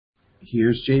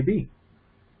here's JB.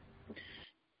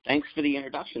 Thanks for the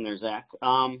introduction there, Zach.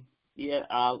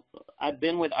 I've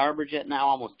been with Arborjet now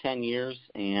almost 10 years,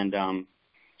 and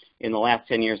in the last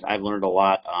 10 years, I've learned a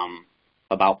lot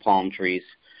about palm trees.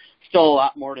 Still a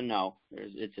lot more to know.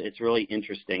 It's really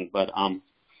interesting, but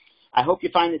I hope you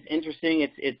find this interesting.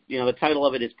 The title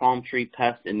of it is Palm Tree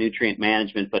Pest and Nutrient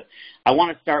Management, but I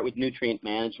want to start with nutrient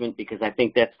management because I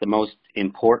think that's the most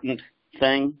important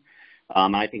thing.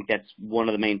 I think that's one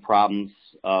of the main problems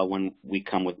when we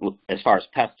come with, as far as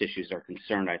pest issues are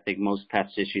concerned. I think most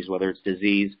pest issues, whether it's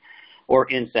disease or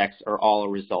insects, are all a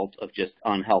result of just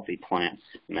unhealthy plants,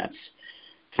 and that's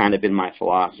kind of been my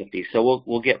philosophy. So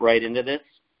we'll get right into this.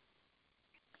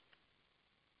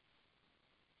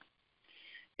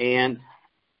 And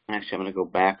actually, I'm going to go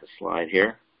back a slide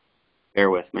here. Bear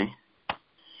with me.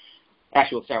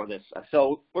 Actually, we'll start with this.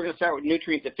 So we're going to start with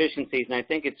nutrient deficiencies, and I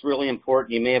think it's really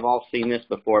important. You may have all seen this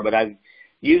before, but I've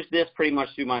used this pretty much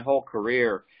through my whole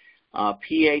career.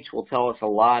 pH will tell us a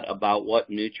lot about what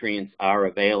nutrients are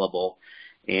available.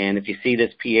 And if you see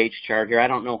this pH chart here, I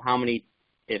don't know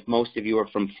if most of you are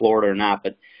from Florida or not,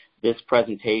 but this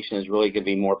presentation is really going to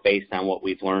be more based on what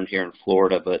we've learned here in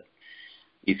Florida, but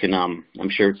you can, I'm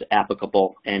sure it's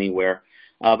applicable anywhere.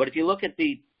 But if you look at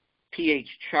the pH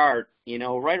chart,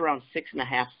 right around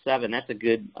 6.5, 7, that's a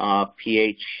good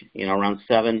pH. Around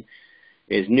 7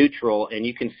 is neutral, and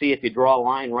you can see if you draw a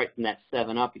line right from that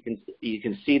 7 up, you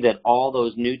can see that all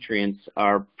those nutrients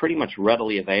are pretty much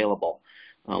readily available.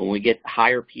 When we get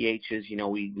higher pHs,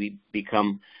 we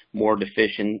become more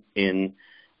deficient in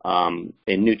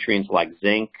nutrients like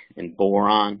zinc and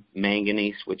boron,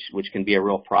 manganese, which can be a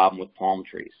real problem with palm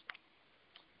trees.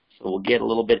 So we'll get a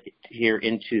little bit here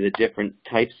into the different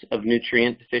types of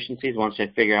nutrient deficiencies once I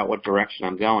figure out what direction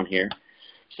I'm going here.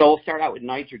 So we'll start out with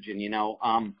nitrogen.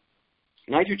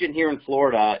 Nitrogen here in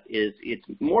Florida it's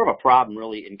more of a problem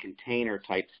really in container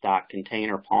type stock,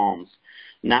 container palms,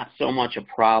 not so much a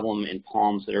problem in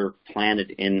palms that are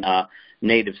planted in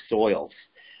native soils.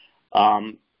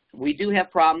 We do have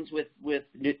problems with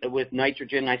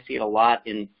nitrogen. I see it a lot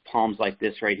in palms like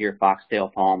this right here, foxtail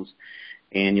palms.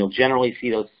 And you'll generally see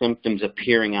those symptoms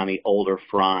appearing on the older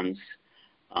fronds.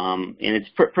 And it's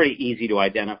pretty easy to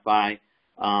identify,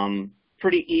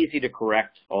 pretty easy to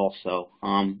correct also.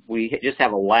 We just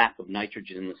have a lack of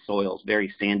nitrogen in the soils,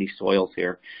 very sandy soils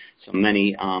here. So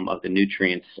many of the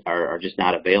nutrients are just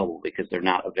not available because they're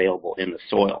not available in the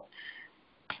soil.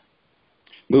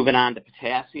 Moving on to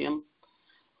potassium.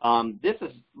 This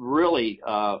is really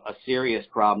a serious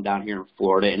problem down here in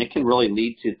Florida, and it can really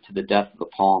lead to the death of the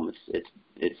palm.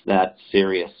 It's that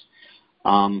serious.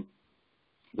 The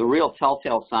real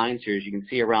telltale signs here is you can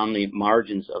see around the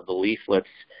margins of the leaflets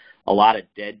a lot of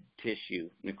dead tissue,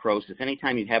 necrosis.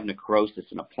 Anytime you have necrosis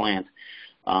in a plant,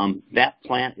 that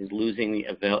plant is losing the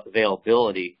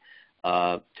availability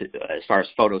as far as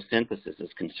photosynthesis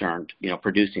is concerned,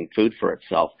 producing food for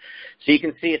itself. So you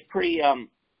can see it's pretty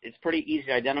easy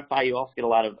to identify. You also get a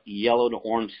lot of yellow to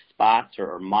orange spots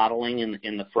or mottling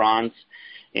in the fronds.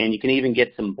 And you can even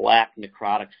get some black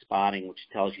necrotic spotting, which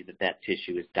tells you that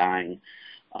tissue is dying.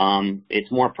 It's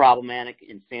more problematic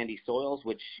in sandy soils,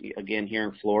 which, again, here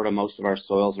in Florida, most of our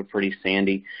soils are pretty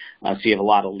sandy. So you have a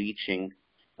lot of leaching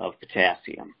of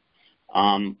potassium.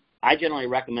 I generally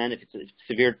recommend, if it's a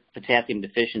severe potassium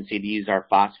deficiency, to use our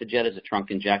Phosphojet as a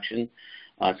trunk injection.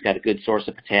 It's got a good source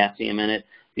of potassium in it.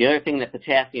 The other thing that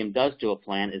potassium does to a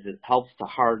plant is it helps to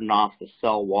harden off the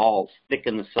cell walls,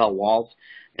 thicken the cell walls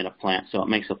in a plant. So it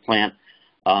makes a plant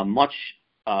much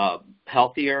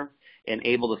healthier and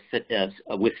able to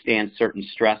withstand certain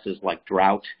stresses like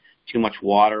drought, too much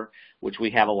water, which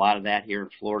we have a lot of that here in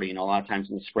Florida. A lot of times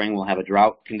in the spring we'll have a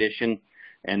drought condition,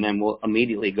 and then we'll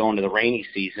immediately go into the rainy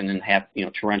season and have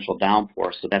torrential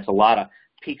downpours. So that's a lot of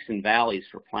peaks and valleys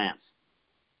for plants.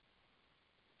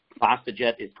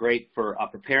 Phosphojet is great for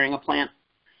preparing a plant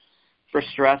for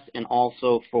stress and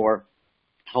also for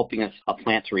helping a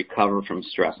plant to recover from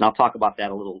stress. And I'll talk about that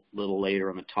a little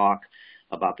later in the talk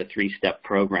about the 3-step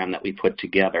program that we put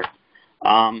together.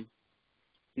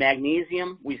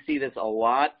 Magnesium, we see this a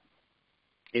lot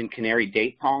in canary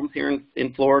date palms here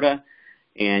in Florida.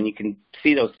 And you can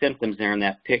see those symptoms there in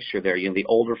that picture there. The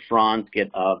older fronds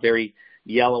get very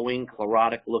yellowing,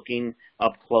 chlorotic looking.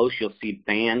 Up close, you'll see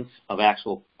bands of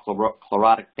actual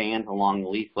chlorotic bands along the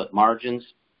leaflet margins.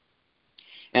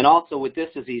 And also with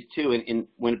this disease too,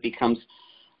 when it becomes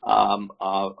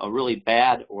a really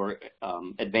bad or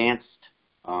advanced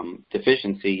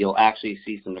deficiency, you'll actually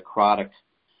see some necrotic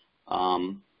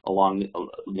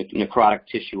necrotic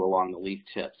tissue along the leaf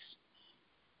tips.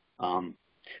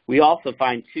 We also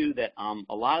find, too, that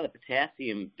a lot of the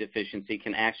potassium deficiency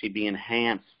can actually be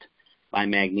enhanced by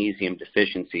magnesium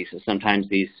deficiency. So sometimes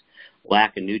these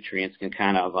lack of nutrients can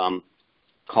kind of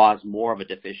cause more of a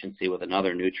deficiency with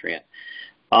another nutrient.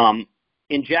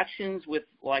 Injections with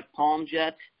like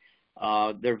Arborjet,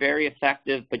 they're very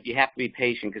effective, but you have to be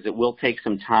patient because it will take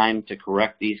some time to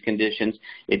correct these conditions.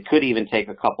 It could even take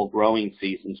a couple growing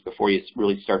seasons before you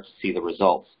really start to see the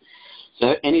results.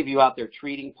 So any of you out there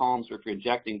treating palms, or if you're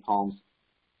injecting palms,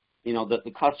 you know that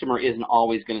the customer isn't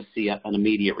always going to see an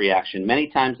immediate reaction. Many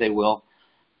times they will,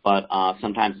 but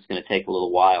sometimes it's going to take a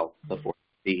little while before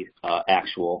you see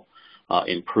actual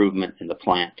improvement in the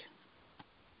plant.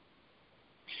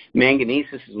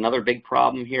 Manganesis is another big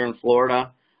problem here in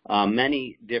Florida.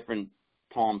 Many different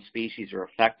palm species are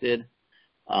affected,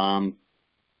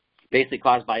 basically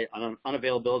caused by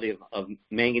unavailability of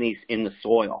manganese in the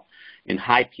soil, in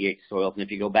high pH soils. And if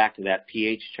you go back to that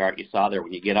pH chart you saw there,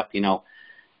 when you get up,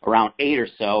 around 8 or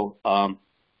so,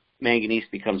 manganese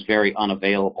becomes very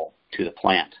unavailable to the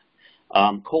plant.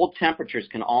 Cold temperatures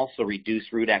can also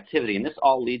reduce root activity, and this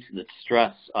all leads to the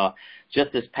stress.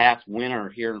 Just this past winter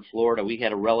here in Florida, we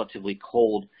had a relatively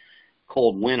cold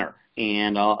winter,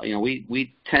 and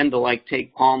we tend to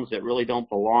take palms that really don't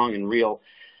belong in real.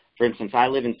 For instance, I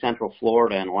live in Central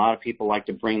Florida, and a lot of people like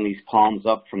to bring these palms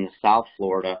up from the South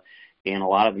Florida, and a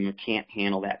lot of them can't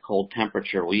handle that cold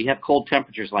temperature. Well, you have cold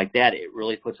temperatures like that, it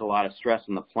really puts a lot of stress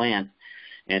on the plant.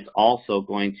 And it's also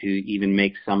going to even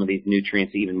make some of these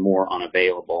nutrients even more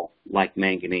unavailable, like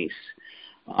manganese.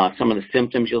 Some of the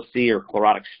symptoms you'll see are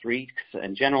chlorotic streaks,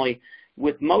 and generally,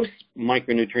 with most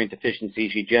micronutrient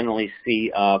deficiencies, you generally see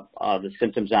the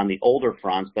symptoms on the older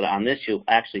fronds, but on this you'll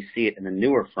actually see it in the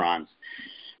newer fronds.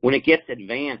 When it gets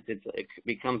advanced, it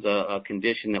becomes a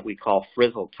condition that we call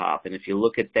frizzle top, and if you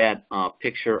look at that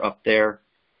picture up there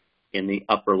in the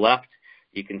upper left,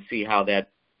 you can see how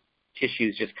that tissue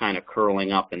is just kind of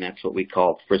curling up, and that's what we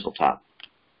call frizzle top.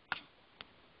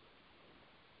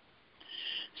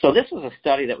 So this was a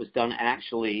study that was done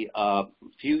actually a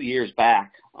few years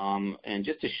back, and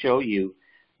just to show you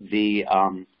the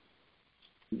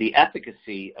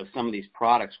efficacy of some of these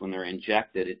products when they're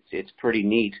injected, it's pretty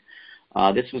neat.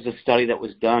 This was a study that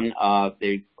was done.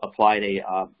 They applied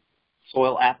a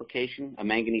soil application, a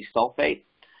manganese sulfate,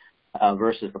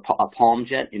 versus a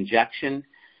Arborjet injection.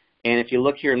 And if you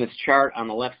look here in this chart on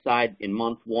the left side in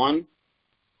month 1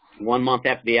 month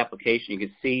after the application, you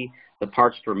can see the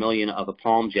parts per million of the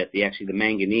Arborjet, the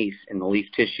manganese in the leaf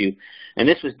tissue. And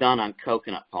this was done on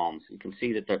coconut palms. You can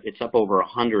see that it's up over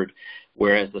 100,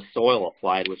 whereas the soil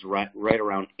applied was right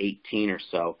around 18 or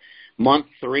so. Month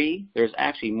 3, there's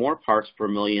actually more parts per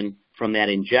million from that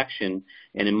injection,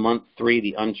 and in month 3,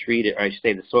 the untreated, or I should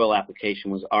say, the soil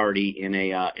application was already in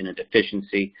a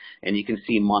deficiency, and you can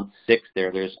see month 6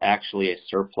 there's actually a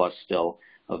surplus still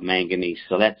of manganese.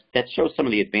 So that shows some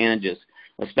of the advantages,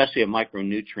 especially of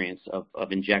micronutrients,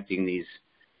 of injecting these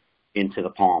into the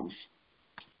palms.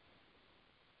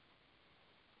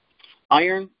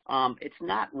 Iron, it's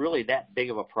not really that big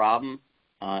of a problem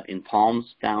in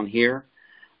palms down here.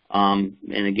 And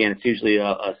again, it's usually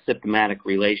a symptomatic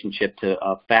relationship to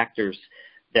factors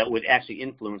that would actually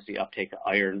influence the uptake of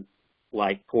iron,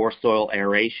 like poor soil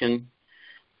aeration,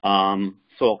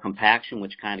 soil compaction,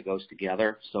 which kind of goes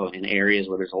together. So in areas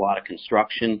where there's a lot of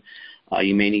construction,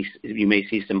 you may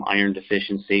see some iron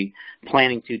deficiency.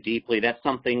 Planting too deeply, that's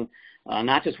something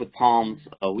not just with palms.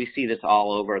 We see this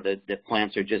all over, that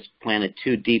plants are just planted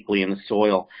too deeply in the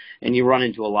soil, and you run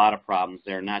into a lot of problems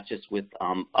there, not just with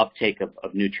uptake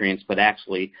of nutrients, but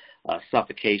actually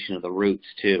suffocation of the roots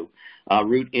too.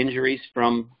 Root injuries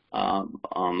from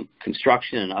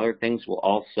construction and other things will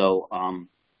also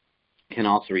can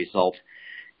also result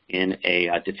in a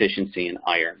deficiency in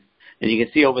iron. And you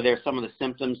can see over there some of the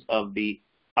symptoms of the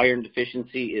iron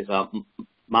deficiency is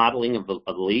mottling of the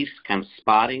leaves, kind of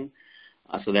spotting.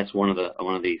 So that's one of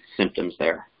the symptoms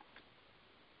there.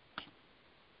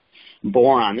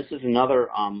 Boron. This is another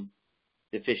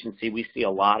deficiency we see a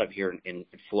lot of here in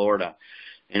Florida,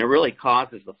 and it really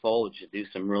causes the foliage to do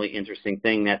some really interesting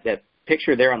thing. That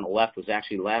picture there on the left was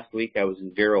actually last week. I was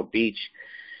in Vero Beach,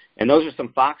 and those are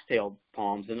some foxtail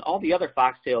palms, and all the other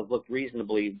foxtails looked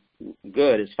reasonably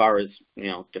good as far as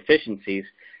deficiencies.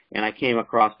 And I came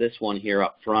across this one here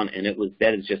up front, and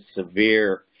that is just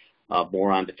severe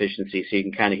boron deficiency. So you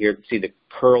can kind of see the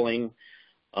curling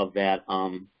of that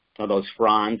of those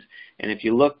fronds. And if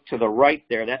you look to the right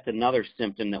there, that's another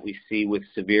symptom that we see with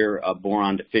severe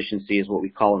boron deficiency, is what we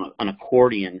call an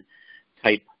accordion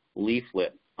type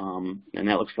leaflet, and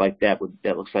that looks like that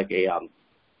looks like a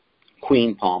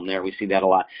queen palm there. We see that a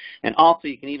lot. And also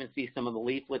you can even see some of the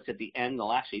leaflets at the end.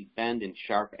 They'll actually bend in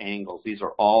sharp angles. These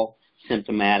are all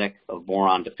symptomatic of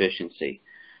boron deficiency.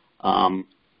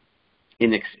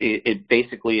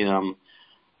 Basically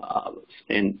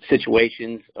in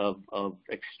situations of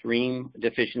extreme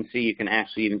deficiency, you can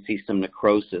actually even see some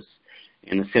necrosis,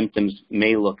 and the symptoms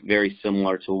may look very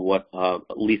similar to what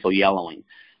lethal yellowing.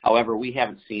 However, we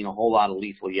haven't seen a whole lot of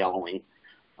lethal yellowing,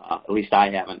 at least I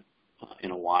haven't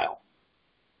in a while.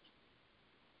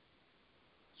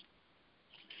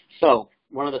 So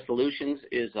one of the solutions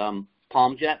is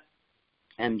Arborjet,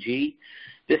 MG.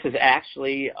 This is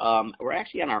actually, we're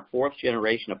actually on our 4th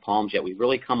generation of Arborjet. We've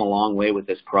really come a long way with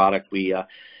this product. We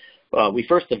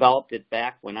first developed it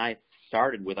back when I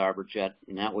started with Arborjet,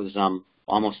 and that was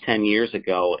almost 10 years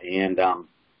ago. And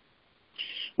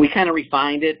we kind of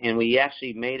refined it, and we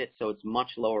actually made it so it's much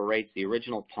lower rates. The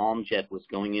original Arborjet was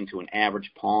going into an average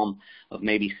palm of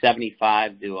maybe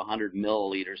 75 to 100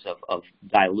 milliliters of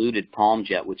diluted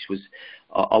Arborjet, which was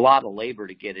a lot of labor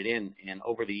to get it in. And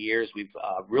over the years, we've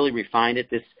really refined it.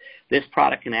 This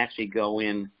product can actually go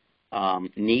in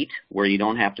neat, where you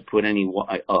don't have to put any,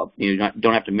 you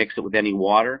don't have to mix it with any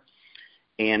water.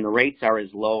 And the rates are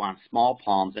as low on small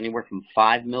palms, anywhere from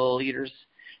 5 milliliters,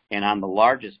 and on the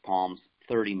largest palms,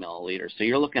 30 milliliters. So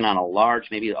you're looking on a large,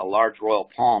 maybe a large royal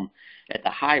palm. At the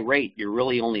high rate, you're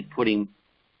really only putting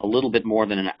a little bit more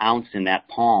than an ounce in that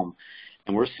palm.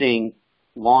 And we're seeing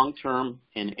long-term,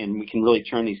 and we can really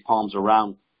turn these palms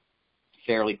around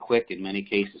fairly quick in many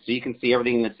cases. So you can see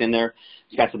everything that's in there.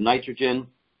 It's got some nitrogen,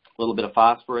 a little bit of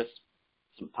phosphorus,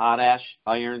 some potash,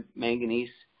 iron, manganese,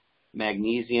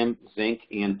 magnesium, zinc,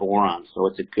 and boron. So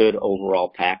it's a good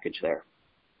overall package there.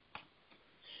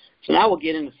 So now we'll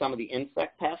get into some of the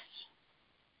insect pests.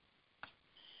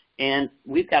 And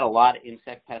we've got a lot of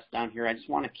insect pests down here. I just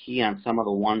want to key on some of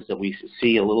the ones that we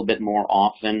see a little bit more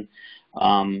often.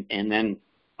 And then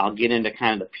I'll get into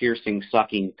kind of the piercing,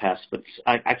 sucking pests. But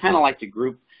I kind of like to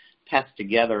group pests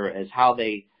together as how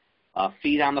they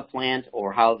feed on the plant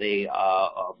or how they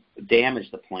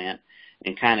damage the plant,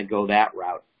 and kind of go that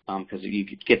route. Because you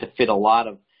get to fit a lot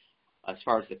of, as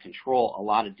far as the control, a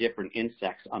lot of different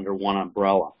insects under one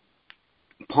umbrella.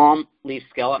 Palm leaf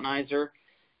skeletonizer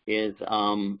is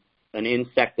an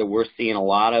insect that we're seeing a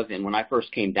lot of, and when I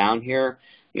first came down here,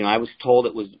 I was told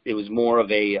it was more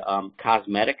of a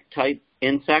cosmetic type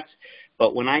insect.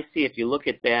 But when I see, if you look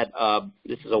at that,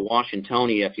 this is a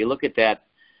Washingtonia. If you look at that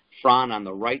frond on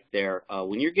the right there,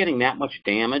 when you're getting that much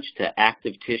damage to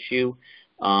active tissue,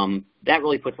 that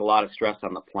really puts a lot of stress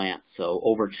on the plant. So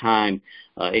over time,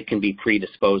 it can be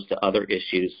predisposed to other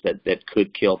issues that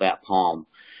could kill that palm.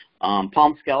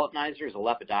 Palm skeletonizer is a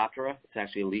Lepidoptera. It's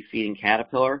actually a leaf-feeding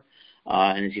caterpillar.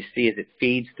 And as you see, as it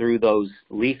feeds through those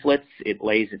leaflets, it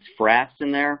lays its frass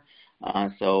in there.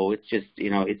 So it's just,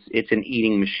 it's an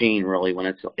eating machine, really, when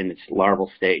it's in its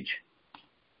larval stage.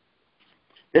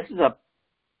 This is a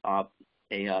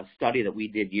study that we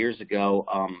did years ago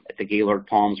at the Gaylord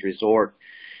Palms Resort.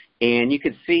 And you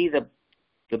could see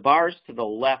the bars to the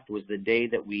left was the day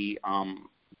that we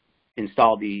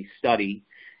installed the study.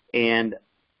 And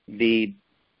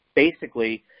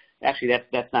actually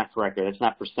that's not correct. That's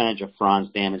not percentage of fronds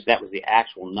damaged. That was the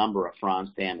actual number of fronds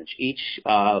damaged. Each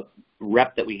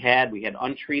rep that we had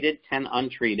untreated, 10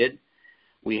 untreated.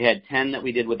 We had 10 that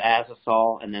we did with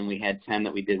azosol, and then we had 10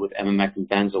 that we did with emamectin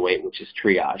benzoate, which is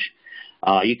triage.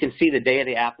 You can see the day of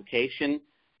the application,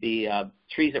 the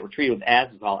trees that were treated with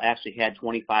azosol actually had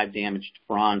 25 damaged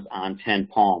fronds on 10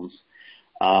 palms.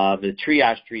 The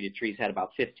triage-treated trees had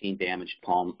about 15 damaged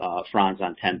fronds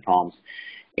on 10 palms.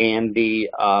 And the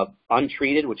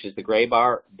untreated, which is the gray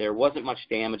bar, there wasn't much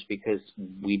damage because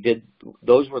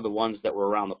those were the ones that were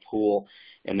around the pool,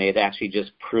 and they had actually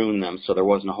just pruned them, so there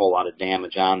wasn't a whole lot of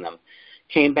damage on them.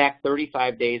 Came back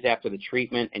 35 days after the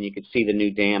treatment, and you could see the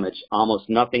new damage. Almost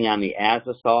nothing on the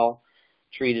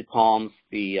azosol-treated palms.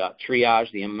 The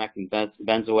triage, the emamectin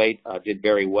benzoate, did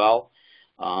very well.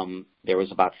 There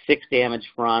was about 6 damaged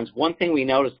fronds. One thing we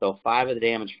noticed, though, 5 of the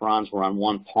damaged fronds were on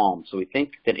one palm. So we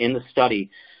think that in the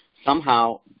study,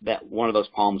 somehow that one of those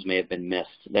palms may have been missed.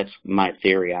 That's my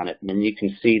theory on it. And you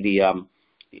can see the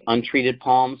untreated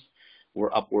palms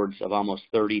were upwards of almost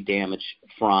 30 damaged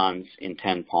fronds in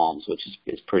 10 palms, which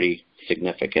is pretty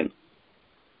significant.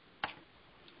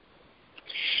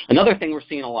 Another thing we're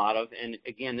seeing a lot of, and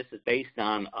again, this is based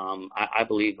on, I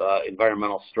believe,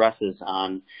 environmental stresses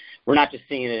on, we're not just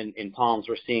seeing it in palms,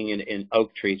 we're seeing it in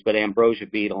oak trees, but ambrosia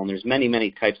beetle, and there's many,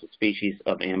 many types of species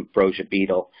of ambrosia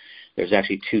beetle. There's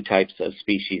actually 2 types of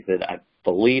species that I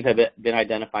believe have been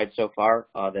identified so far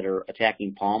that are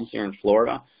attacking palms here in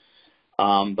Florida.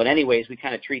 But anyways, we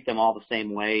kind of treat them all the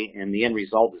same way, and the end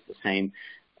result is the same.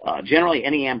 Generally,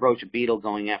 any ambrosia beetle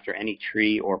going after any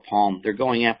tree or palm, they're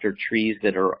going after trees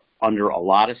that are under a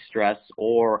lot of stress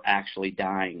or actually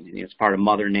dying. It's part of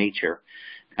Mother Nature,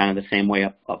 kind of the same way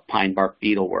a pine bark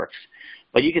beetle works.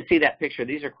 But you can see that picture.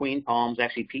 These are queen palms.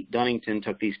 Actually, Pete Dunnington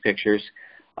took these pictures.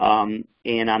 And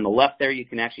on the left there, you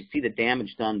can actually see the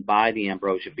damage done by the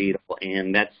ambrosia beetle,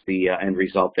 and that's the end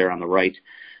result there on the right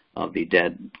of the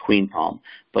dead queen palm.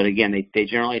 But again, they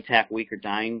generally attack weak or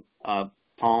dying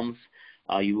palms.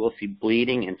 You will see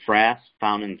bleeding and frass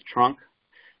found in the trunk.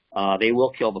 They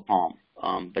will kill the palm,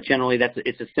 but generally it's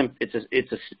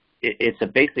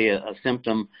basically a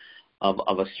symptom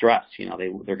of a stress.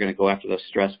 They're going to go after those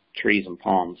stressed trees and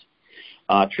palms.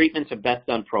 Treatments are best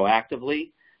done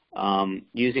proactively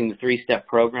using the 3-step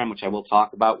program, which I will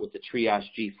talk about with the Triage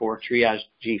G4. Triage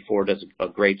G4 does a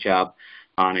great job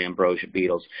on ambrosia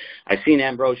beetles. I've seen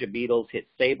ambrosia beetles hit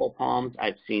sable palms.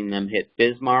 I've seen them hit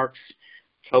Bismarcks,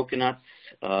 coconuts.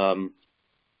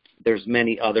 There's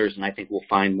many others, and I think we'll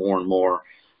find more and more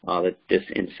that this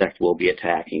insect will be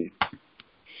attacking.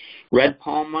 Red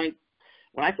palm mite.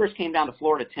 When I first came down to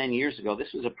Florida 10 years ago,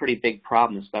 this was a pretty big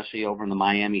problem, especially over in the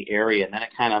Miami area. And then it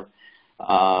kind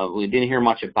of, we didn't hear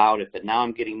much about it, but now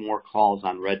I'm getting more calls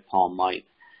on red palm mite.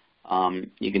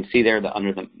 You can see there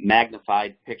under the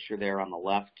magnified picture there on the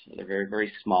left, they're very,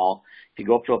 very small. If you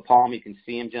go up to a palm, you can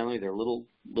see them generally. They're little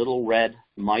red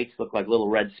mites, look like little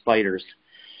red spiders.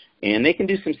 And they can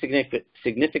do some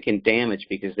significant damage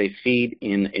because they feed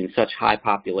in such high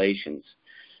populations.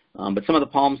 But some of the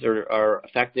palms are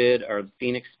affected are the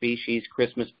Phoenix species,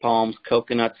 Christmas palms,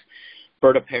 coconuts,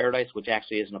 bird of paradise, which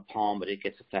actually isn't a palm, but it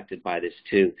gets affected by this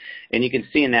too. And you can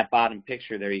see in that bottom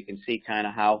picture there, you can see kind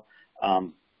of how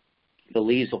the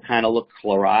leaves will kind of look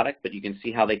chlorotic, but you can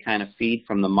see how they kind of feed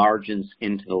from the margins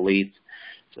into the leaf.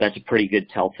 So that's a pretty good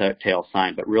telltale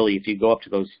sign. But really, if you go up to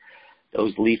those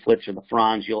leaflets or the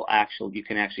fronds, you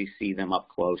can actually see them up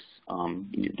close,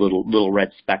 little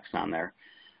red specks on there.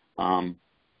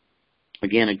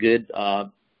 Again, a good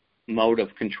mode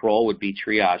of control would be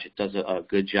triage. It does a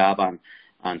good job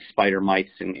on spider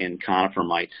mites and conifer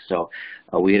mites. So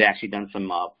we had actually done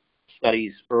some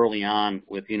studies early on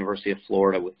with the University of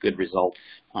Florida with good results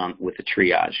with the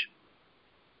triage.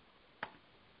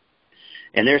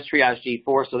 And there's Triage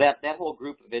G4. So that whole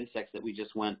group of insects that we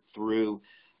just went through,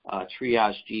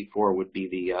 Triage G4 would be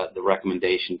the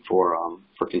recommendation for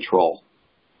control.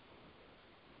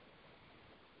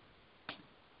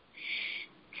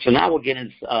 So now we'll get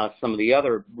into some of the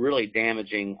other really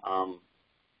damaging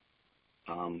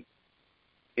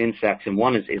insects, and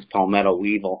one is palmetto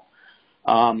weevil.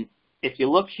 If you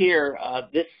look here,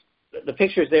 the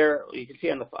pictures there, you can see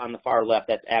on the far left,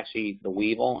 that's actually the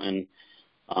weevil, and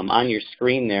on your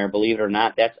screen there, believe it or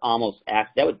not, that's almost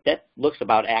that looks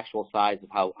about actual size of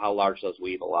how large those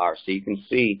weevil are. So you can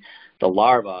see the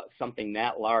larva, something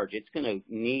that large, it's going to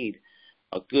need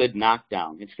a good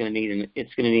knockdown. It's going to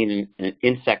need an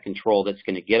insect control that's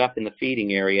going to get up in the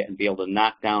feeding area and be able to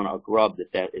knock down a grub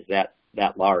that is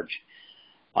that large.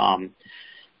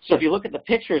 So if you look at the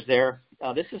pictures there,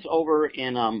 this is over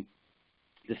in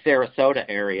the Sarasota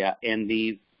area, and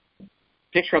the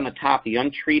picture on the top, the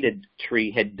untreated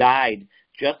tree had died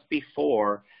just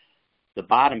before the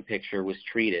bottom picture was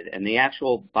treated, and the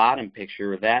actual bottom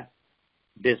picture, that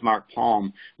Bismarck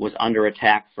palm, was under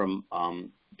attack from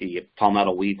the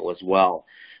palmetto weevil as well.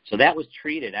 So that was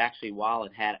treated actually while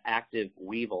it had active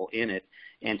weevil in it,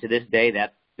 and to this day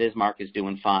that Bismarck is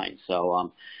doing fine.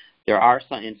 So there are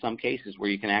in some cases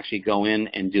where you can actually go in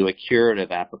and do a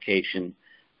curative application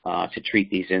to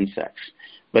treat these insects.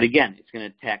 But again, it's going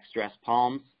to attack stressed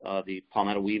palms. The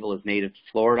palmetto weevil is native to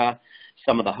Florida.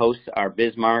 Some of the hosts are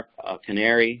Bismarck,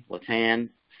 canary, rattan,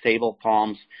 sable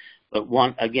palms. But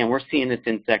again, we're seeing this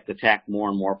insect attack more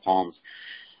and more palms.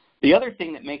 The other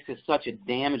thing that makes this such a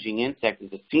damaging insect is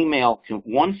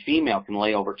one female can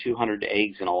lay over 200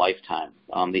 eggs in a lifetime.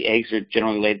 The eggs are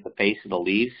generally laid at the base of the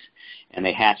leaves, and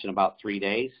they hatch in about 3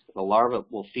 days. The larva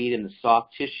will feed in the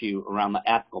soft tissue around the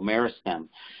apical meristem.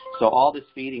 So all this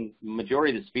feeding,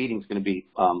 majority of this feeding is going to be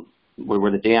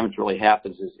where the damage really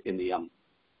happens is in the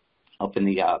up in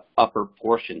the upper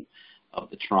portion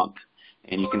of the trunk.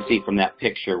 And you can see from that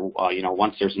picture,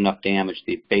 once there's enough damage,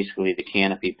 the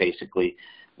canopy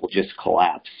will just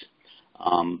collapse.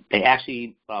 They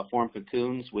actually form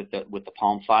cocoons with the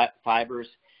palm fibers,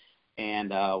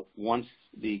 and once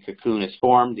the cocoon is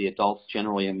formed, the adults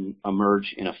generally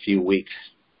emerge in a few weeks.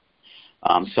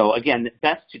 So again,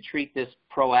 best to treat this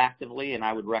proactively, and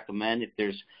I would recommend if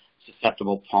there's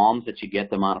susceptible palms that you get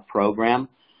them on a program,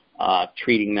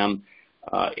 treating them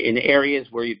In areas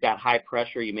where you've got high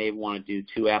pressure, you may want to do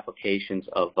 2 applications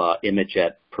of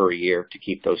Arborjet per year to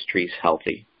keep those trees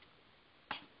healthy.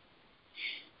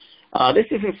 This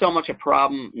isn't so much a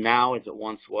problem now as it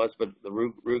once was, but the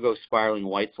Rugo spiraling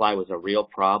whitefly was a real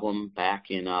problem back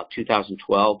in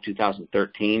 2012,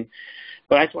 2013.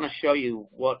 But I just want to show you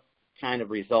what kind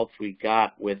of results we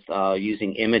got with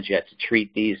using Arborjet to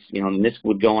treat these. And this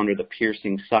would go under the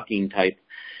piercing, sucking type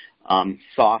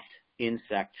soft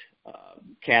insect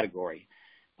category.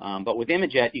 But with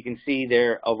Arborjet, you can see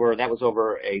there that was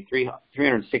over a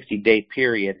 360-day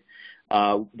period.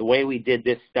 The way we did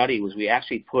this study was we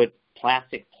actually put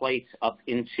plastic plates up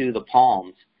into the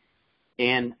palms,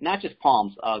 and not just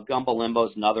palms, gumbo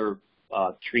limbos and other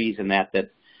trees and that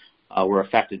were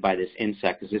affected by this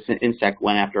insect, because this insect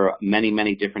went after many,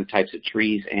 many different types of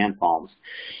trees and palms.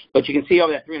 But you can see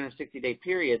over that 360-day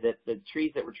period that the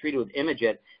trees that were treated with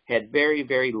Arborjet had very,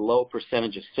 very low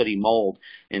percentage of sooty mold.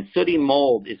 And sooty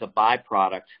mold is a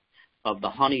byproduct of the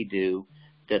honeydew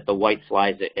that the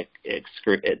whiteflies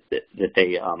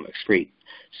excrete.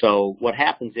 So what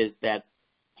happens is that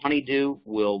honeydew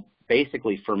will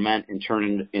basically ferment and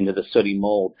turn into the sooty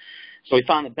mold. So we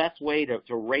found the best way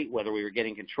to rate whether we were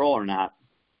getting control or not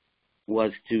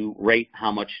was to rate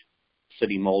how much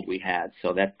sooty mold we had.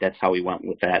 So that's how we went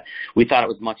with that. We thought it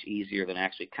was much easier than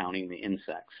actually counting the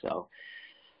insects. So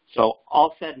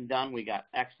all said and done, we got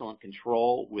excellent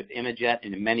control with Arborjet,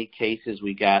 and in many cases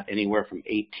we got anywhere from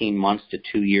 18 months to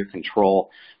 2-year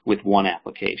control with 1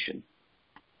 application.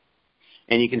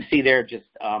 And you can see there just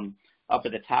up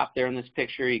at the top there in this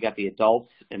picture, you got the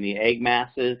adults and the egg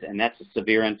masses, and that's a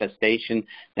severe infestation.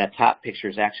 That top picture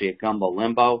is actually a gumbo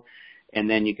limbo. And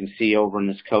then you can see over in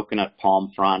this coconut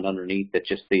palm frond underneath that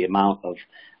just the amount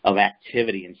of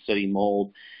activity in sooty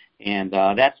mold. And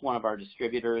that's one of our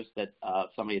distributors that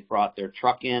somebody had brought their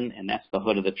truck in, and that's the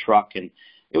hood of the truck. And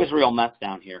it was a real mess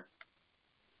down here,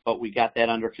 but we got that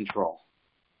under control.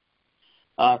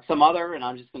 Some other, and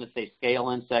I'm just going to say scale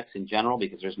insects in general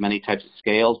because there's many types of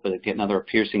scales, but again, another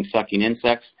piercing, sucking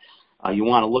insects. You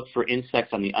want to look for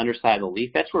insects on the underside of the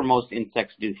leaf. That's where most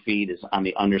insects do feed, is on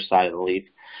the underside of the leaf.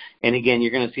 And again,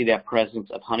 you're going to see that presence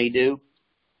of honeydew.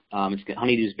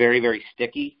 Honeydew is very, very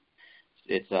sticky.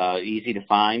 It's easy to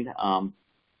find.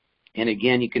 And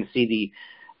again, you can see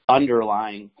the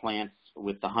underlying plants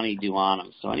with the honeydew on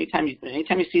them. So anytime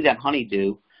you see that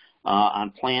honeydew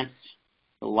on plants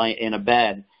in a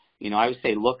bed, I would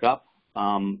say look up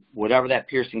whatever that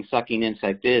piercing, sucking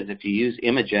insect is. If you use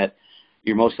Arborjet,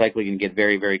 you're most likely going to get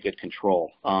very, very good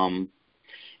control.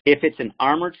 If it's an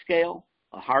armored scale,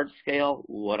 a hard scale,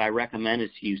 what I recommend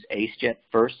is to use Arborjet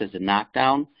first as a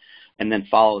knockdown, and then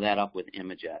follow that up with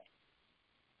Arborjet.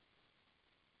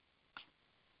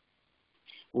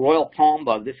 Royal palm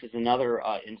bug, this is another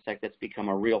insect that's become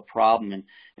a real problem,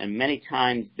 and many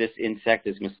times this insect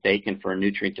is mistaken for a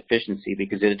nutrient deficiency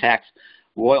because it attacks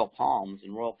royal palms,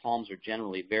 and royal palms are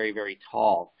generally very, very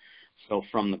tall. So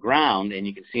from the ground, and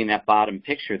you can see in that bottom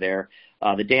picture there,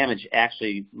 the damage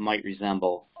actually might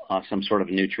resemble some sort of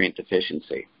nutrient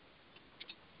deficiency.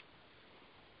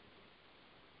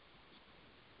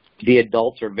 The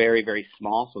adults are very, very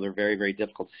small, so they're very, very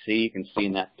difficult to see. You can see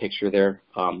in that picture there,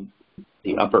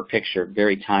 the upper picture,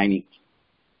 very tiny.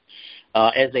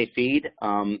 As they feed,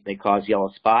 they cause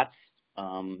yellow spots,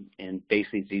 and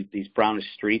basically these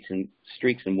brownish streaks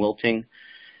and wilting.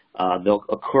 They'll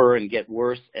occur and get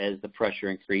worse as the pressure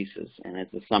increases, and as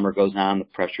the summer goes on, the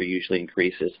pressure usually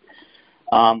increases.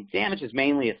 Damage is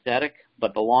mainly aesthetic,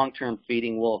 but the long-term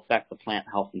feeding will affect the plant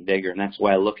health and vigor, and that's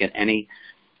why I look at any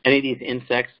of these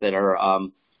insects that are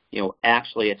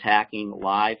actually attacking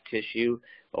live tissue.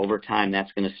 Over time,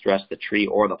 that's going to stress the tree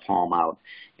or the palm out,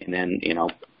 and then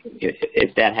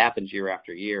if that happens year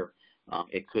after year,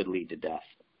 it could lead to death.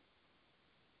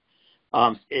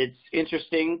 It's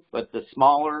interesting, but the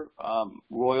smaller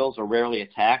royals are rarely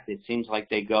attacked. It seems like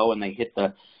they go and they hit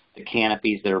the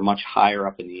canopies that are much higher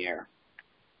up in the air.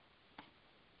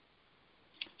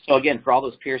 So again, for all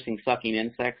those piercing, sucking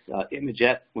insects,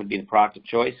 Arborjet would be the product of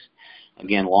choice.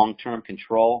 Again, long-term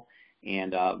control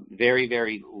and very,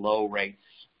 very low rates.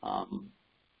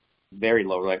 Very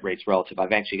low rates relative.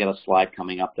 I've actually got a slide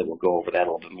coming up that will go over that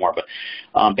a little bit more.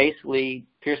 But basically,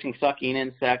 piercing, sucking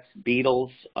insects,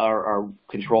 beetles are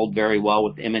controlled very well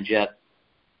with Arborjet.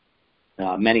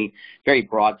 Many very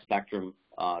broad spectrum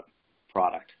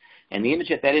product. And the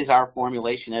Arborjet, that is our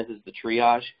formulation, as is the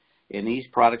triage. And these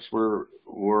products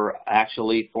were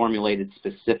actually formulated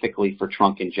specifically for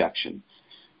trunk injection.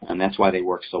 And that's why they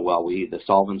work so well. The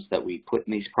solvents that we put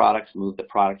in these products move the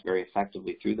product very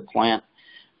effectively through the plant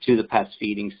to the pest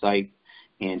feeding site,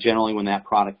 And generally when that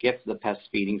product gets to the pest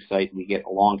feeding site, we get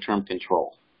long-term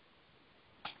control.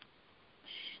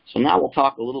 So now we'll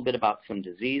talk a little bit about some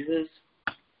diseases.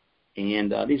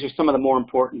 And these are some of the more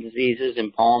important diseases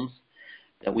in palms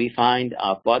that we find.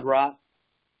 Bud rot.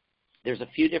 There's a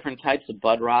few different types of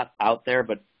bud rot out there,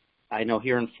 but I know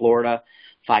here in Florida,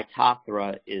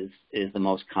 Phytophthora is the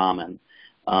most common,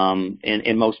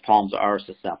 and most palms are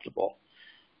susceptible.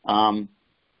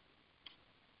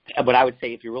 But I would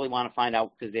say if you really want to find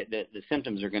out, because the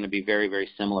symptoms are going to be very, very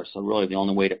similar, so really the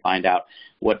only way to find out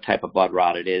what type of bud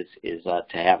rot it is to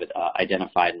have it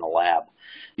identified in the lab.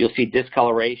 You'll see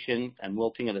discoloration and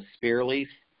wilting of the spear leaf.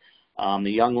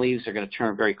 The young leaves are going to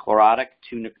turn very chlorotic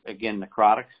again,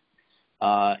 necrotic.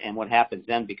 And what happens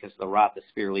then, because of the rot, the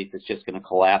spear leaf is just going to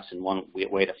collapse, and one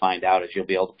way to find out is you'll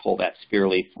be able to pull that spear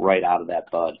leaf right out of that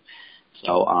bud.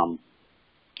 So,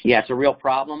 yeah, it's a real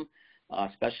problem.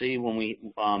 Especially when we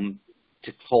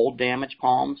to cold damage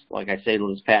palms. Like I said,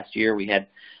 this past year we had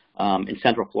in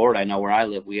Central Florida, I know where I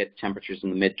live, we had temperatures in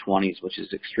the mid-20s, which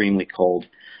is extremely cold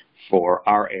for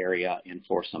our area and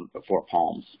for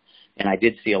palms. And I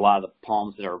did see a lot of the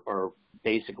palms that are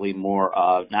basically more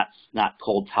not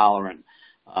cold tolerant.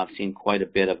 I've seen quite a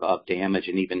bit of damage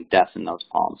and even death in those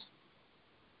palms.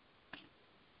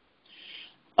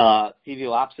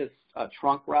 Phoeolopsis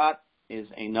trunk rot is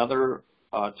another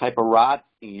type of rot,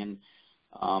 and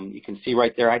you can see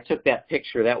right there, I took that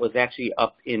picture. That was actually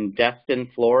up in Destin,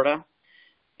 Florida,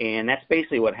 and that's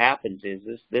basically what happens is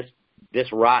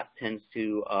this rot tends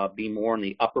to be more in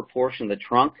the upper portion of the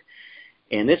trunk,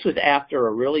 and this was after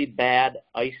a really bad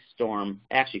ice storm,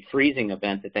 actually freezing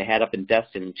event that they had up in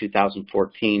Destin in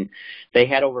 2014. They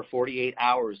had over 48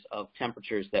 hours of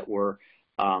temperatures that were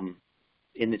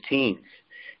in the teens,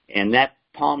 and that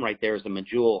palm right there is a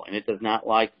medjool, and it does not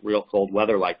like real cold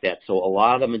weather like that. So a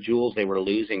lot of the medjools they were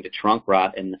losing to trunk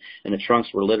rot, and the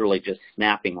trunks were literally just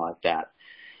snapping like that.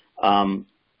 One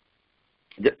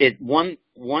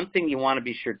thing you want to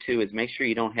be sure too is make sure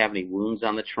you don't have any wounds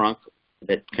on the trunk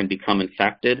that can become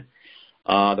infected.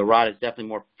 The rot is definitely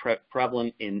more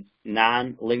prevalent in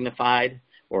non-lignified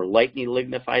or lightly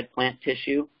lignified plant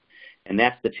tissue. And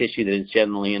that's the tissue that is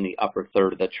generally in the upper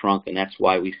third of the trunk, and that's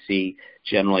why we see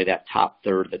generally that top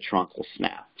third of the trunk will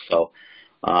snap. So,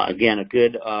 again, a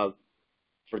good,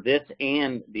 for this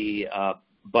and the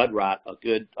bud rot, a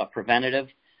good preventative,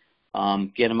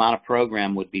 get them on a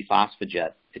program would be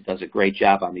Phosphajet. It does a great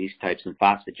job on these types, and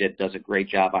Phosphajet does a great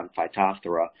job on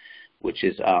Phytophthora, which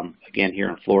is, again, here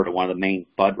in Florida, one of the main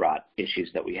bud rot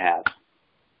issues that we have.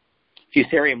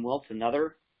 Fusarium wilt's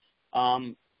another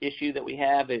issue that we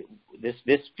have.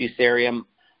 This Fusarium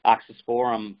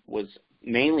oxysporum was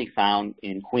mainly found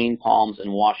in queen palms and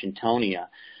Washingtonia,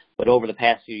 but over the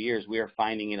past few years we are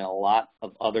finding it in a lot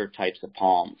of other types of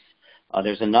palms.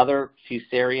 There's another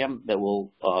Fusarium that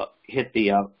will hit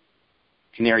the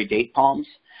canary date palms.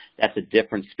 That's a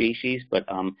different species, but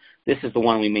this is the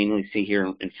one we mainly see here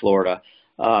in Florida.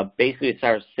 Basically, it's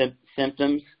our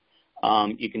symptoms.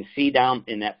 You can see down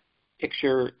in that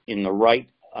picture in the right,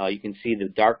 you can see the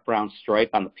dark brown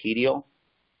stripe on the petiole.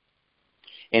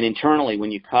 And internally,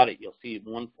 when you cut it, you'll see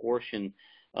one portion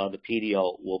of the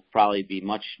petiole will probably be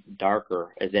much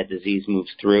darker as that disease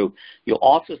moves through. You'll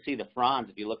also see the fronds.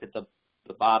 If you look at the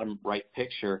bottom right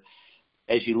picture,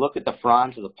 as you look at the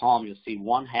fronds of the palm, you'll see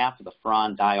one half of the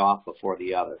frond die off before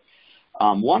the other.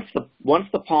 Once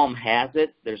the palm has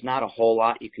it, there's not a whole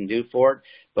lot you can do for it,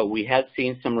 but we have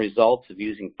seen some results of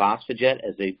using Phosphajet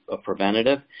as a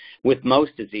preventative. With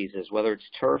most diseases, whether it's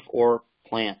turf or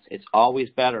plants, it's always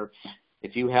better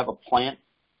if you have a plant,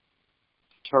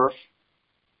 turf,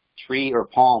 tree, or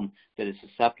palm that is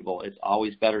susceptible. It's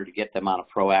always better to get them on a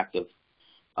proactive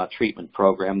treatment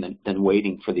program than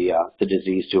waiting for the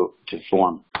disease to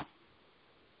form.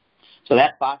 So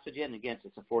that Phosphajet, and again,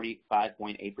 it's a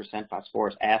 45.8%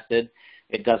 phosphorus acid.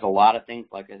 It does a lot of things.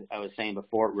 Like I was saying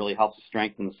before, it really helps to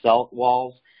strengthen the cell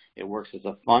walls. It works as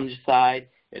a fungicide.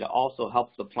 It also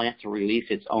helps the plant to release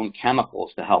its own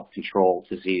chemicals to help control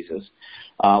diseases.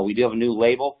 We do have a new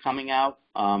label coming out,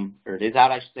 or it is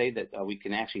out, I should say, that we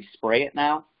can actually spray it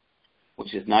now,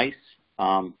 which is nice.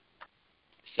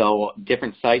 So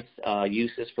different sites,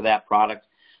 uses for that product.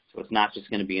 So it's not just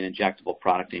going to be an injectable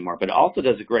product anymore. But it also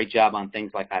does a great job on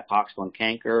things like hypoxylin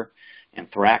canker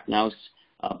and anthracnose.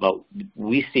 But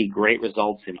we see great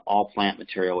results in all plant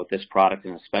material with this product,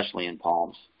 and especially in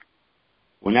palms.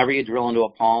 Whenever you drill into a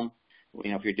palm,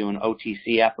 if you're doing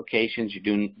OTC applications,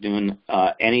 you're doing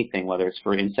anything, whether it's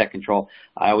for insect control,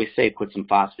 I always say put some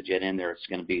Phosphajet in there. It's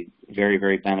going to be very,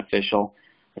 very beneficial,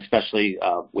 especially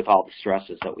with all the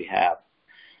stresses that we have.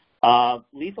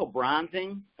 Lethal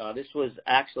bronzing, this was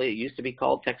actually, it used to be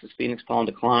called Texas Phoenix Pollen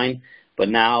Decline, but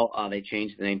now they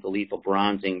changed the name to lethal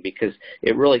bronzing because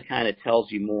it really kind of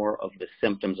tells you more of the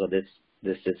symptoms of this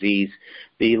disease.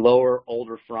 The lower,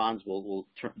 older fronds will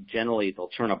generally, they'll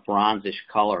turn a bronzish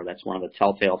color. That's one of the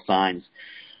telltale signs.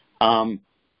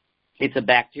 It's a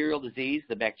bacterial disease.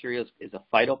 The bacteria is a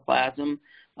phytoplasm.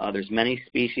 There's many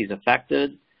species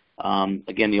affected.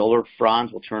 Again, the older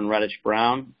fronds will turn reddish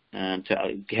brown and to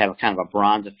have kind of a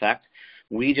bronze effect.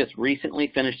 We just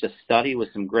recently finished a study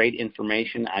with some great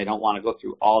information. I don't want to go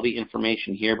through all the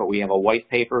information here, but we have a white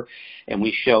paper, and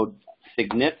we showed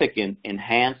significant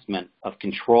enhancement of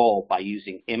control by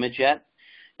using Arborjet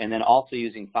and then also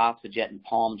using Phosphajet and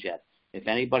Palmjet. If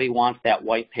anybody wants that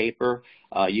white paper,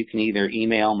 you can either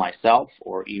email myself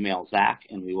or email Zach,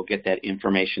 and we will get that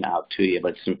information out to you.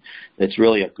 But it's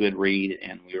really a good read,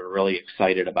 and we were really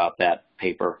excited about that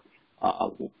paper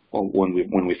when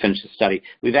we finished the study.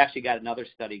 We've actually got another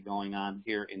study going on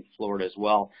here in Florida as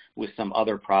well with some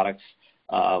other products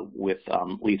with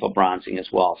lethal bronzing as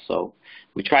well. So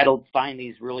we try to find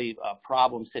these really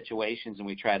problem situations, and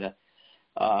we try to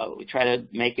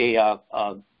make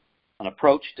an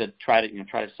approach to try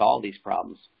to solve these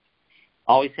problems.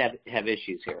 Always have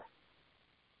issues here.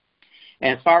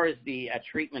 And as far as the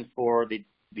treatment for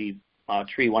the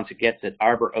tree once it gets it,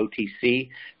 Arbor OTC,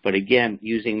 but again,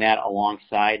 using that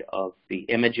alongside of the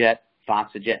Arborjet,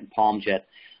 Phosphajet, and Palmjet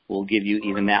will give you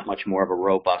even that much more of a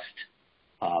robust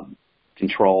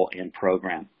control and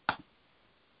program.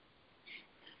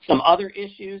 Some other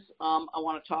issues I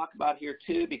want to talk about here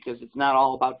too, because it's not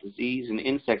all about disease and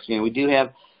insects. You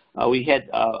know, we had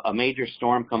a major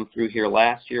storm come through here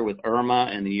last year with Irma,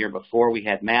 and the year before we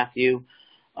had Matthew.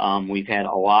 We've had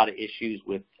a lot of issues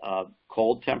with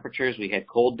cold temperatures. We had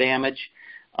cold damage.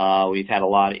 We've had a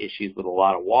lot of issues with a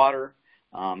lot of water,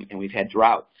 and we've had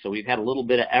drought. So we've had a little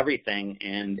bit of everything.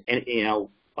 And you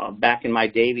know, back in my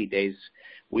Davy days,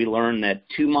 we learned that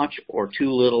too much or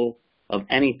too little of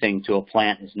anything to a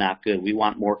plant is not good. We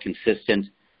want more consistent,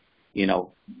 you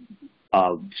know,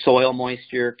 soil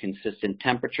moisture, consistent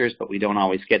temperatures, but we don't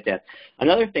always get that.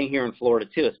 Another thing here in Florida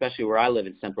too, especially where I live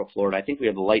in Central Florida, I think we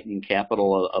have the lightning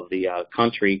capital of the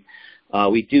country.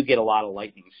 We do get a lot of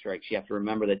lightning strikes. You have to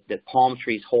remember that palm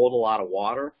trees hold a lot of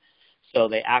water, so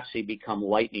they actually become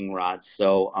lightning rods.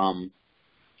 So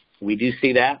we do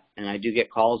see that, and I do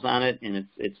get calls on it, and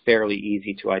it's fairly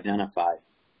easy to identify,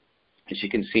 as you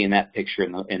can see in that picture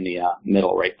in the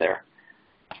middle right there.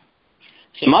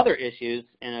 Some other issues,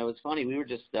 and it was funny, we were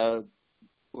just,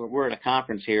 we're at a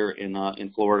conference here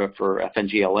in Florida for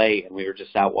FNGLA, and we were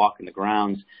just out walking the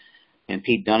grounds, and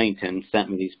Pete Dunnington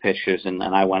sent me these pictures, and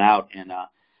then I went out, and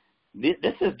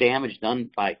this is damage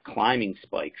done by climbing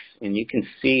spikes, and you can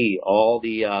see all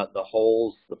the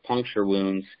holes, the puncture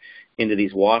wounds into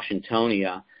these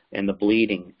Washingtonia and the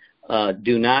bleeding.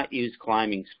 Do not use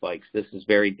climbing spikes. This is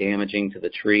very damaging to the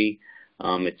tree.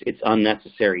 It's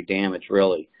unnecessary damage,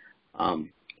 really.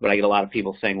 But I get a lot of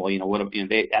people saying, well, you know,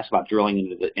 they ask about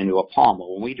drilling into a palm.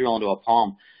 Well, when we drill into a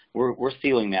palm, we're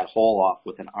sealing that hole off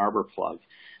with an arbor plug.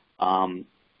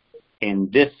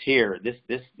 And this here, this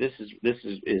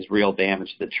is real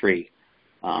damage to the tree,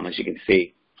 as you can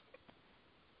see.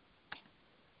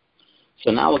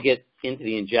 So now we'll get into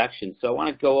the injection. So I want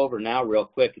to go over now real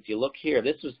quick. If you look here,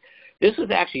 this was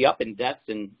actually up in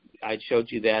Detson. I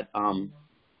showed you that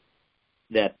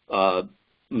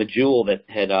medjool that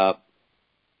had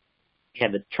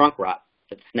the trunk rot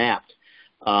that snapped.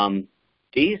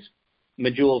 These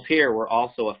medjools here were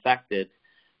also affected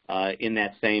in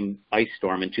that same ice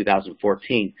storm in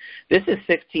 2014. This is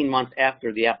 16 months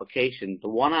after the application. The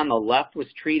one on the left was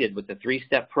treated with the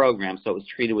 3-step program, so it was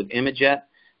treated with Arborjet,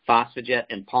 Phosphajet,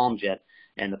 and Palmjet,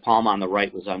 and the palm on the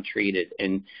right was untreated.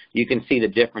 And you can see the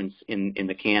difference in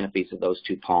the canopies of those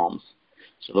two palms.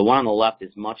 So the one on the left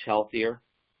is much healthier.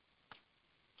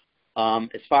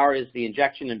 As far as the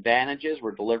injection advantages,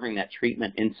 we're delivering that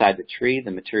treatment inside the tree.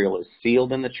 The material is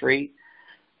sealed in the tree,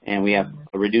 and we have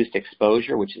a reduced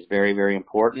exposure, which is very, very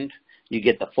important. You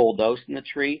get the full dose in the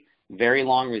tree, very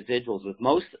long residuals. With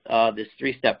most this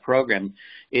 3-step program,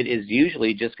 it is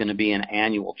usually just going to be an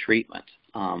annual treatment.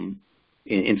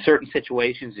 In certain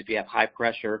situations, if you have high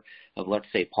pressure of, let's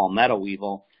say, palmetto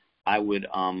weevil, I would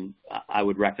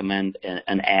recommend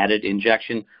an added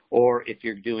injection. Or if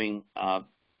you're doing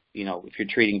you know, if you're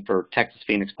treating for Texas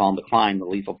Phoenix Pollen Decline, the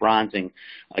lethal bronzing,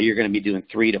 you're going to be doing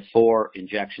 3 to 4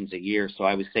 injections a year. So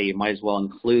I would say you might as well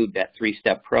include that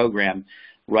 3-step program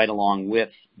right along with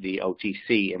the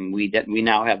OTC. And we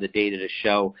now have the data to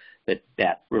show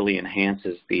that really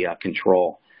enhances the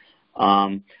control.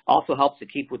 Also helps to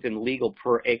keep within legal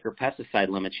per acre pesticide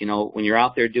limits. You know, when you're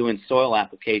out there doing soil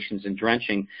applications and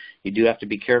drenching, you do have to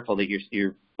be careful that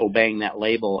you're obeying that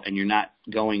label and you're not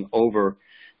going over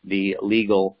the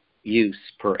legal use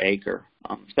per acre.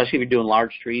 Especially if you're doing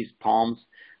large trees, palms,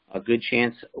 a good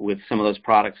chance with some of those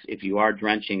products, if you are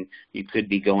drenching, you could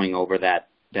be going over that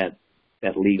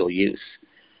legal use.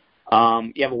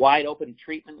 You have a wide open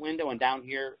treatment window, and down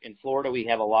here in Florida we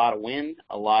have a lot of wind,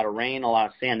 a lot of rain, a lot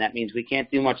of sand. That means we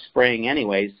can't do much spraying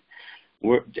anyways.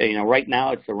 Right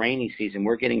now it's the rainy season.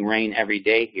 We're getting rain every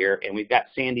day here, and we've got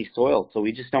sandy soil, so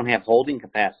we just don't have holding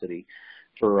capacity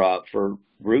for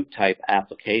root type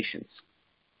applications.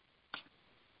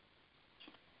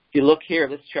 If you look here,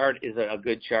 this chart is a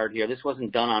good chart here. This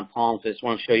wasn't done on palms. I just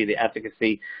want to show you the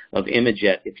efficacy of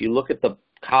Arborjet. If you look at the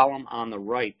column on the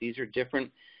right, these are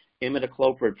different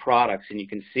imidacloprid products, and you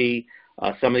can see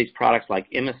some of these products like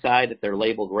Imicide, if they're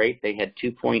labeled right, they had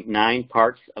 2.9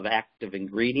 parts of active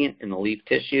ingredient in the leaf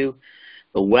tissue.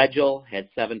 The Wedgel had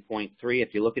 7.3.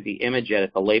 If you look at the Arborjet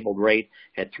at the labeled rate,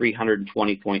 had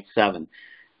 320.7.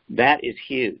 That is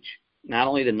huge. Not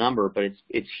only the number, but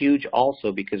it's huge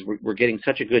also because we're getting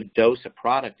such a good dose of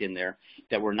product in there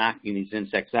that we're knocking these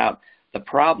insects out. The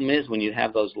problem is when you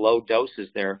have those low doses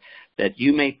there that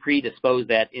you may predispose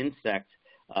that insect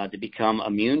to become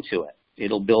immune to it.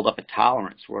 It'll build up a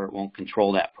tolerance where it won't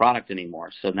control that product anymore.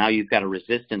 So now you've got a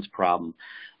resistance problem.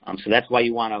 So that's why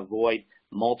you want to avoid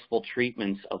multiple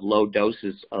treatments of low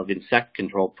doses of insect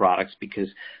control products because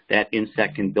that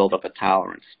insect can build up a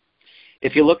tolerance.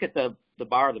 If you look at the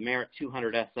bar, the Merit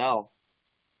 200 SL,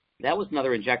 that was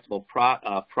another injectable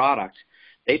product.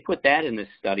 They put that in this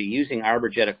study using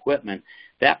Arborjet equipment.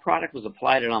 That product was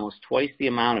applied at almost twice the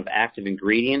amount of active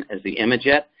ingredient as the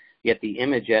Arborjet, yet the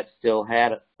Arborjet still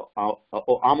had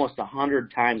almost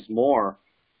 100 times more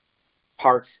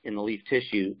parts in the leaf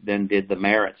tissue than did the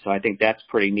Merit. So I think that's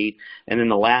pretty neat. And then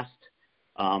the last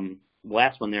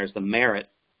one there is the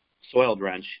Merit soil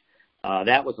drench.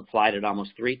 That was applied at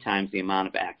almost 3 times the amount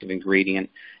of active ingredient,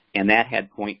 and that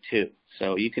had 0.2.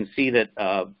 So you can see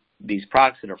that these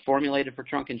products that are formulated for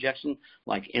trunk injection,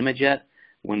 like Arborjet,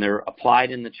 when they're applied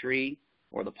in the tree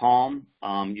or the palm,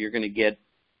 you're going to get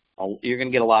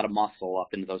a lot of muscle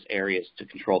up into those areas to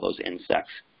control those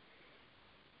insects.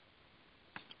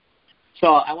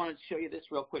 So I wanted to show you this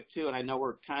real quick too, and I know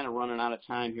we're kind of running out of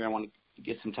time here. I want to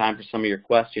get some time for some of your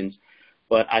questions.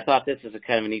 But I thought this is a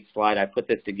kind of a neat slide. I put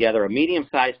this together. A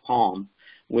medium-sized palm,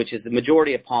 which is the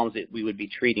majority of palms that we would be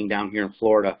treating down here in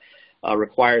Florida,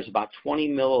 requires about 20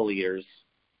 milliliters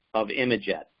of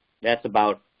Arborjet. That's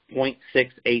about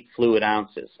 0.68 fluid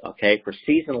ounces, okay, for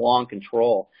season-long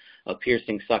control of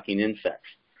piercing, sucking insects.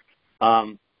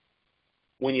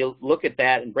 When you look at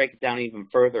that and break it down even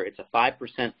further, it's a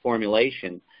 5%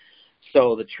 formulation.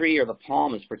 So the tree or the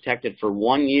palm is protected for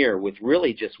 1 year with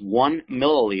really just 1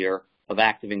 milliliter of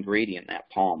active ingredient in that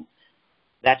palm.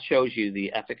 That shows you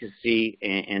the efficacy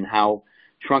and how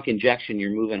trunk injection,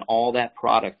 you're moving all that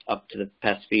product up to the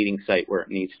pest feeding site where it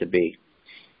needs to be.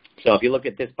 So if you look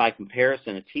at this by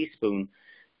comparison, a teaspoon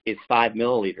is 5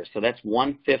 milliliters. So that's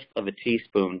 1/5 of a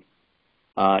teaspoon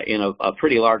in a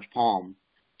pretty large palm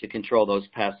to control those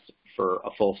pests for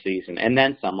a full season. And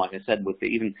then some, like I said, with the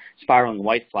even spiraling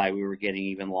whitefly, we were getting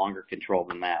even longer control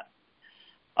than that.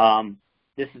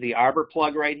 This is the arbor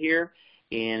plug right here,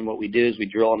 and what we do is we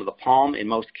drill into the palm. In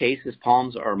most cases,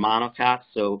 palms are monocots,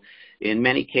 so in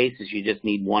many cases you just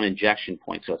need 1 injection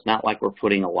point. So it's not like we're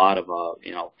putting a lot of,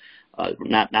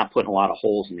 not putting a lot of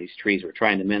holes in these trees. We're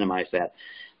trying to minimize that.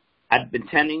 I've been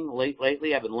tending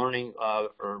lately. I've been learning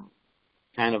or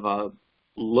kind of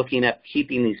looking at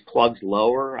keeping these plugs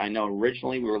lower. I know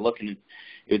originally we were looking at,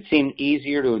 it would seem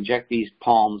easier to inject these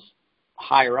palms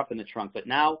higher up in the trunk, but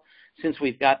now since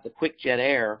we've got the quick jet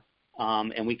air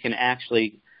and we can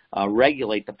actually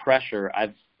regulate the pressure,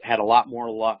 I've had a lot more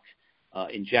luck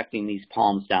injecting these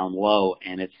palms down low,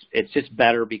 and it's just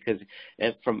better because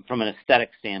from an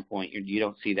aesthetic standpoint, you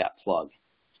don't see that plug.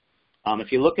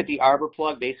 If you look at the arbor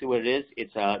plug, basically what it is,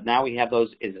 it's now we have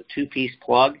those is a 2-piece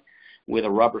plug with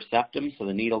a rubber septum, so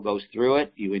the needle goes through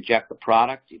it. You inject the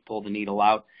product, you pull the needle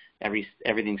out,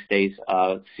 everything stays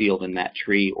sealed in that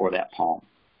tree or that palm.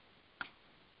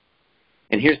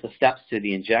 And here's the steps to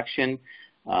the injection.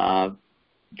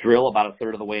 Drill about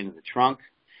 1/3 of the way into the trunk.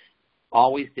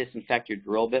 Always disinfect your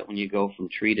drill bit when you go from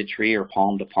tree to tree or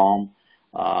palm to palm,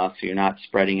 so you're not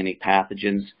spreading any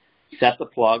pathogens. Set the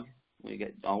plug.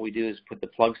 All we do is put the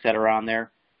plug setter on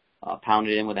there, pound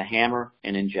it in with a hammer,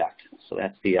 and inject. So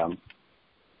that's the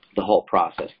whole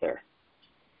process there.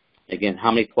 Again,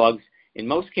 how many plugs? In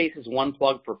most cases, 1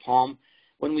 plug per palm.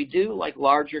 When we do like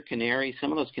larger canaries,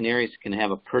 some of those canaries can have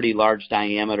a pretty large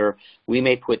diameter. We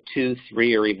may put 2,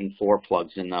 3, or even 4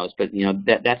 plugs in those, but you know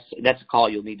that's a call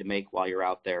you'll need to make while you're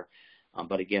out there.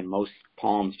 But again, most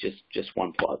palms just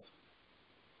 1 plug.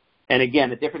 And again,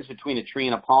 the difference between a tree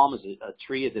and a palm is a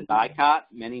tree is a dicot,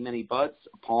 many buds.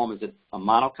 A palm is a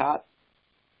monocot.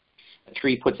 A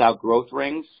tree puts out growth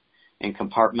rings and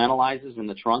compartmentalizes in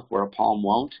the trunk where a palm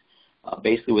won't.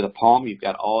 Basically, with a palm, you've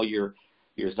got all your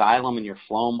xylem and your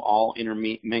phloem all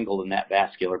intermingled in that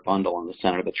vascular bundle in the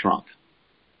center of the trunk.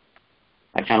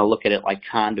 I kind of look at it like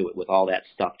conduit with all that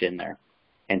stuffed in there.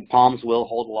 And palms will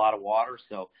hold a lot of water,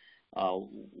 so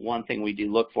one thing we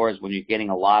do look for is when you're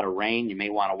getting a lot of rain, you may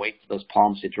want to wait for those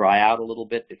palms to dry out a little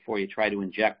bit before you try to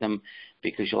inject them,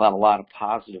 because you'll have a lot of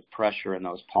positive pressure in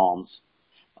those palms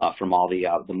from all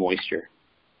the moisture.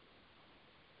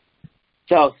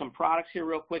 So some products here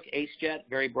real quick. Arborjet,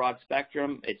 very broad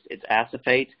spectrum. It's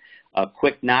acephate.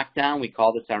 Quick knockdown, we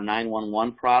call this our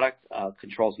 911 product.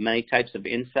 Controls many types of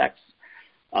insects.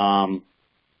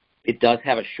 It does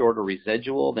have a shorter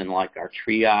residual than like our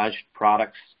triage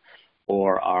products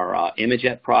or our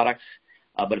Arborjet products.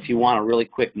 But if you want a really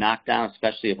quick knockdown,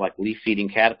 especially of like leaf-feeding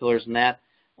caterpillars and that,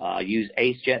 use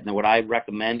Arborjet. And what I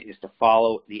recommend is to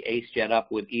follow the Arborjet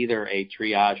up with either a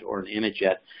triage or an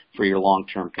Arborjet for your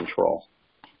long-term control.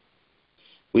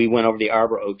 We went over the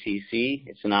Arbor OTC.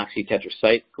 It's an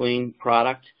oxytetracycline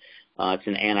product. It's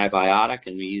an antibiotic,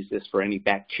 and we use this for any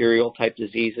bacterial type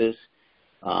diseases.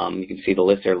 You can see the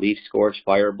list there: leaf scorch,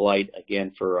 fire blight.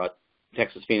 Again, for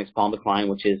Texas Phoenix palm decline,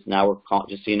 which is now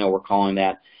just so you know, we're calling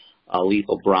that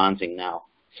lethal bronzing now.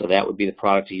 So that would be the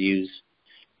product to use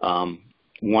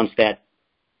once that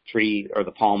tree or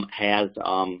the palm has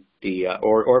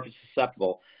or if it's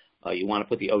susceptible. You want to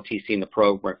put the OTC in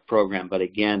the program, but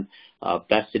again,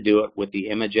 best to do it with the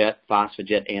Arborjet,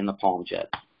 Phosphojet, and the Palmjet.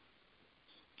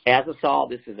 Azosol,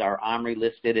 this is our OMRI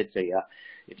listed.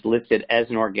 It's listed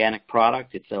as an organic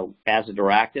product. It's a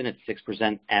azadirachtin. It's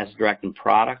 6% azadirachtin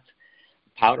product.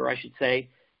 Powder, I should say.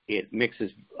 It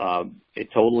mixes,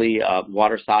 it's totally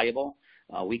water soluble.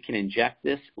 We can inject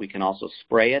this. We can also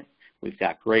spray it. We've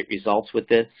got great results with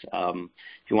this.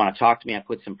 If you want to talk to me, I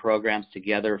put some programs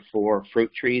together for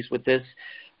fruit trees with this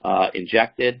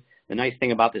injected. The nice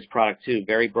thing about this product, too,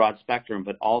 very broad spectrum,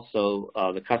 but also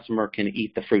the customer can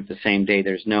eat the fruit the same day.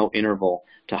 There's no interval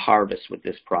to harvest with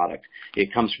this product.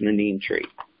 It comes from the neem tree.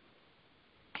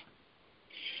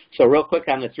 So real quick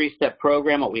on the 3-step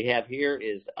program, what we have here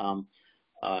is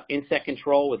insect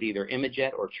control with either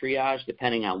Arborjet or triage,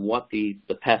 depending on what the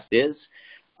pest is.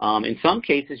 In some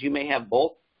cases, you may have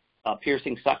both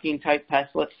piercing sucking type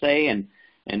pests, let's say, and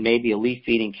maybe a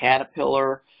leaf-feeding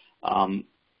caterpillar,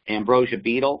 ambrosia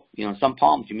beetle. You know, some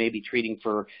palms you may be treating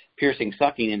for piercing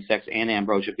sucking insects and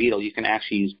ambrosia beetle. You can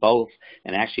actually use both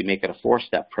and actually make it a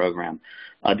 4-step program.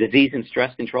 Disease and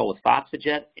stress control with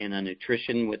Phosphojet, and a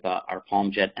nutrition with our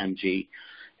Palmjet MG.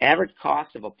 Average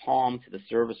cost of a palm to the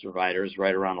service provider is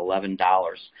right around $11.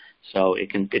 So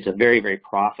it's a very, very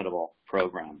profitable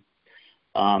program.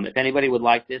 If anybody would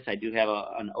like this, I do have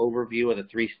an overview of the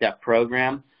 3-step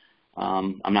program.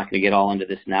 I'm not going to get all into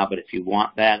this now, but if you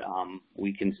want that,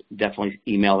 we can definitely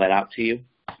email that out to you.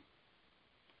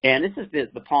 And this is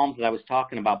the palms that I was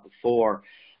talking about before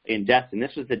in Destin.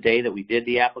 This was the day that we did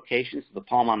the application. So the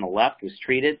palm on the left was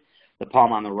treated. The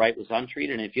palm on the right was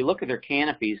untreated. And if you look at their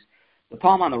canopies, the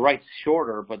palm on the right's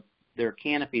shorter, but their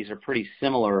canopies are pretty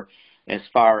similar as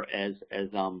far as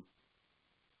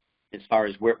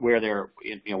where their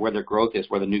growth is,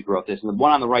 where the new growth is. And the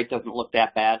one on the right doesn't look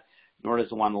that bad, nor does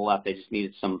the one on the left. They just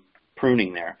needed some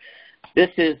pruning there. This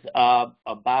is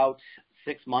about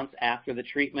 6 months after the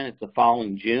treatment. It's the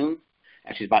following June.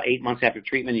 Actually, it's about 8 months after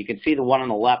treatment. You can see the one on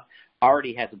the left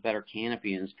already has a better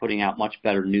canopy and is putting out much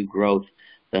better new growth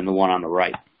than the one on the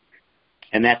right.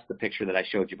 And that's the picture that I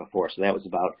showed you before. So that was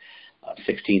about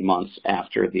 16 months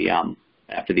after the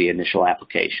initial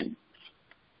application.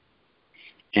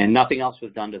 And nothing else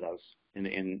was done to those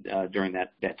during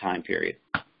that time period.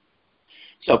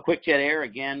 So QuickJet Air,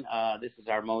 again, this is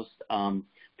our most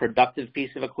productive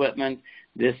piece of equipment.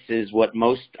 This is what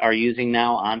most are using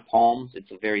now on palms.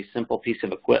 It's a very simple piece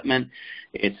of equipment.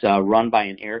 It's run by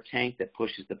an air tank that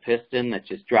pushes the piston that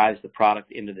just drives the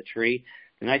product into the tree.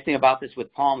 The nice thing about this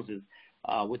with palms is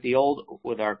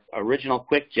with our original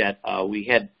QuickJet, we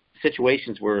had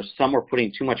situations where some were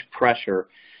putting too much pressure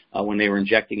when they were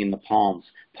injecting in the palms.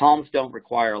 Palms don't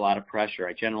require a lot of pressure.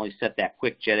 I generally set that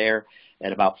QuickJet Air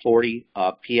at about 40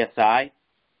 psi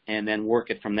and then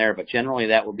work it from there. But generally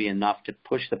that will be enough to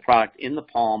push the product in the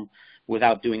palm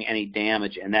without doing any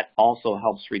damage, and that also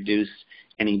helps reduce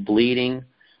any bleeding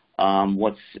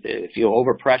If you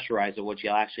overpressurize it, what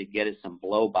you'll actually get is some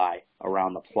blow-by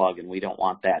around the plug, and we don't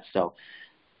want that. So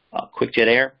quick jet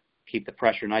air, keep the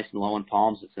pressure nice and low in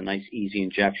palms. It's a nice, easy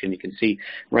injection. You can see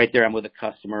right there I'm with a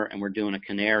customer, and we're doing a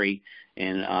canary,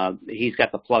 and he's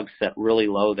got the plug set really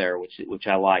low there, which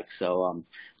I like. So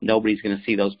nobody's going to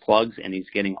see those plugs, and he's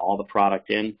getting all the product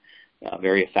in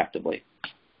very effectively.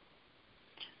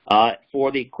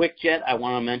 For the quick jet, I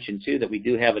want to mention, too, that we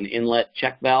do have an inlet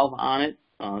check valve on it.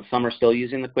 Some are still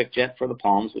using the quick jet for the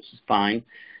palms, which is fine.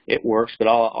 It works, but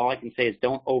all I can say is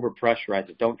don't overpressurize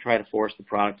it. Don't try to force the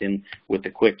product in with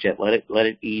the quick jet. Let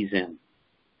it ease in.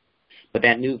 But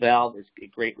that new valve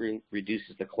greatly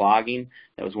reduces the clogging.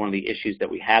 That was one of the issues that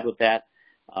we had with that.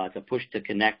 It's a push to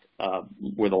connect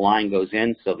where the line goes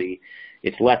in, so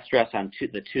it's less stress on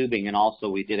the tubing, and also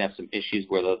we did have some issues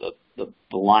where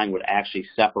the line would actually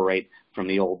separate from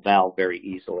the old valve very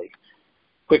easily.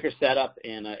 Quicker setup,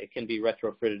 and it can be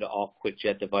retrofitted to all quick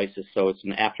jet devices, so it's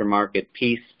an aftermarket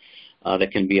piece that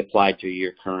can be applied to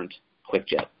your current quick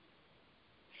jet.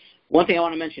 One thing I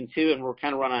want to mention too, and we're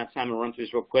kind of running out of time to run through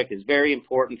this real quick, is very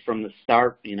important from the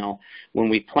start. When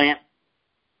we plant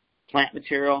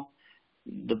material,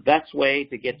 the best way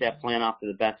to get that plant off to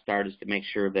the best start is to make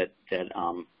sure that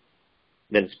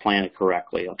it's planted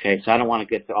correctly, okay? So I don't want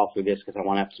to get all through this because I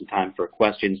want to have some time for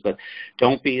questions, but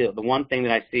the one thing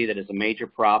that I see that is a major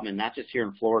problem, and not just here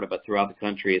in Florida but throughout the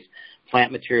country, is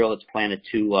plant material that's planted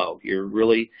too low. You're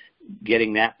really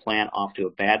getting that plant off to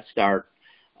a bad start.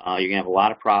 You're going to have a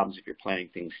lot of problems if you're planting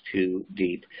things too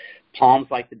deep. Palms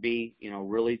like to be,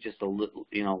 really just a little,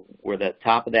 where the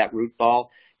top of that root ball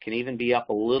can even be up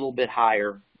a little bit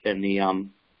higher than the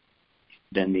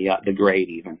grade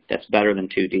even. That's better than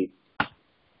too deep.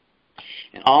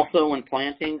 And also when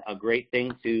planting, a great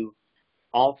thing to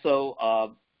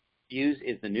also use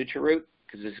is the NutriRoot,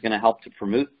 because it's going to help to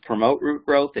promote root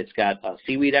growth. It's got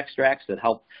seaweed extracts that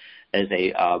help as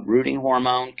a rooting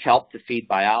hormone, kelp to feed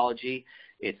biology.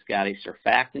 It's got a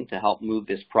surfactant to help move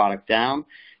this product down.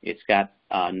 It's got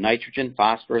nitrogen,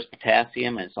 phosphorus,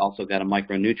 potassium, and it's also got a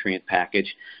micronutrient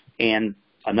package. And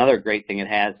another great thing it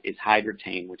has is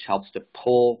hydrotain, which helps to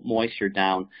pull moisture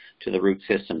down to the root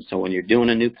system. So when you're doing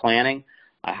a new planting,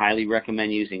 I highly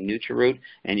recommend using NutriRoot,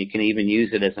 and you can even use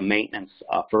it as a maintenance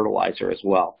fertilizer as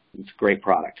well. It's a great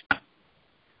product.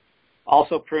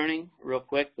 Also pruning, real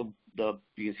quick, you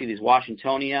can see these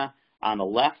Washingtonia on the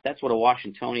left. That's what a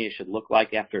Washingtonia should look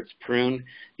like after it's pruned.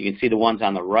 You can see the ones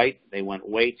on the right, they went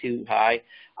way too high.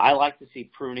 I like to see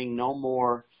pruning no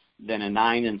more than a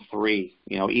 9 and 3,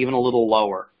 even a little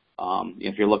lower.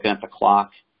 If you're looking at the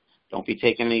clock, don't be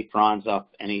taking any fronds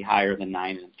up any higher than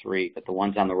 9 and 3, but the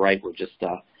ones on the right were just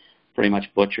pretty much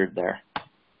butchered there.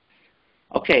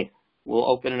 Okay, we'll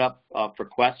open it up for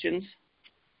questions.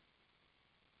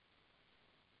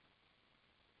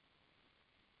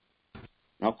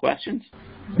 No questions?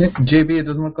 Yeah, JB, it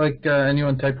doesn't look like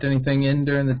anyone typed anything in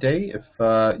during the day. If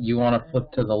you want to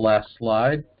flip to the last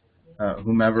slide,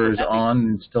 whomever is on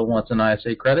and still wants an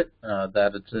ISA credit,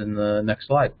 that it's in the next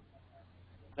slide.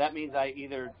 That means I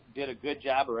either did a good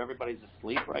job or everybody's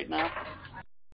asleep right now?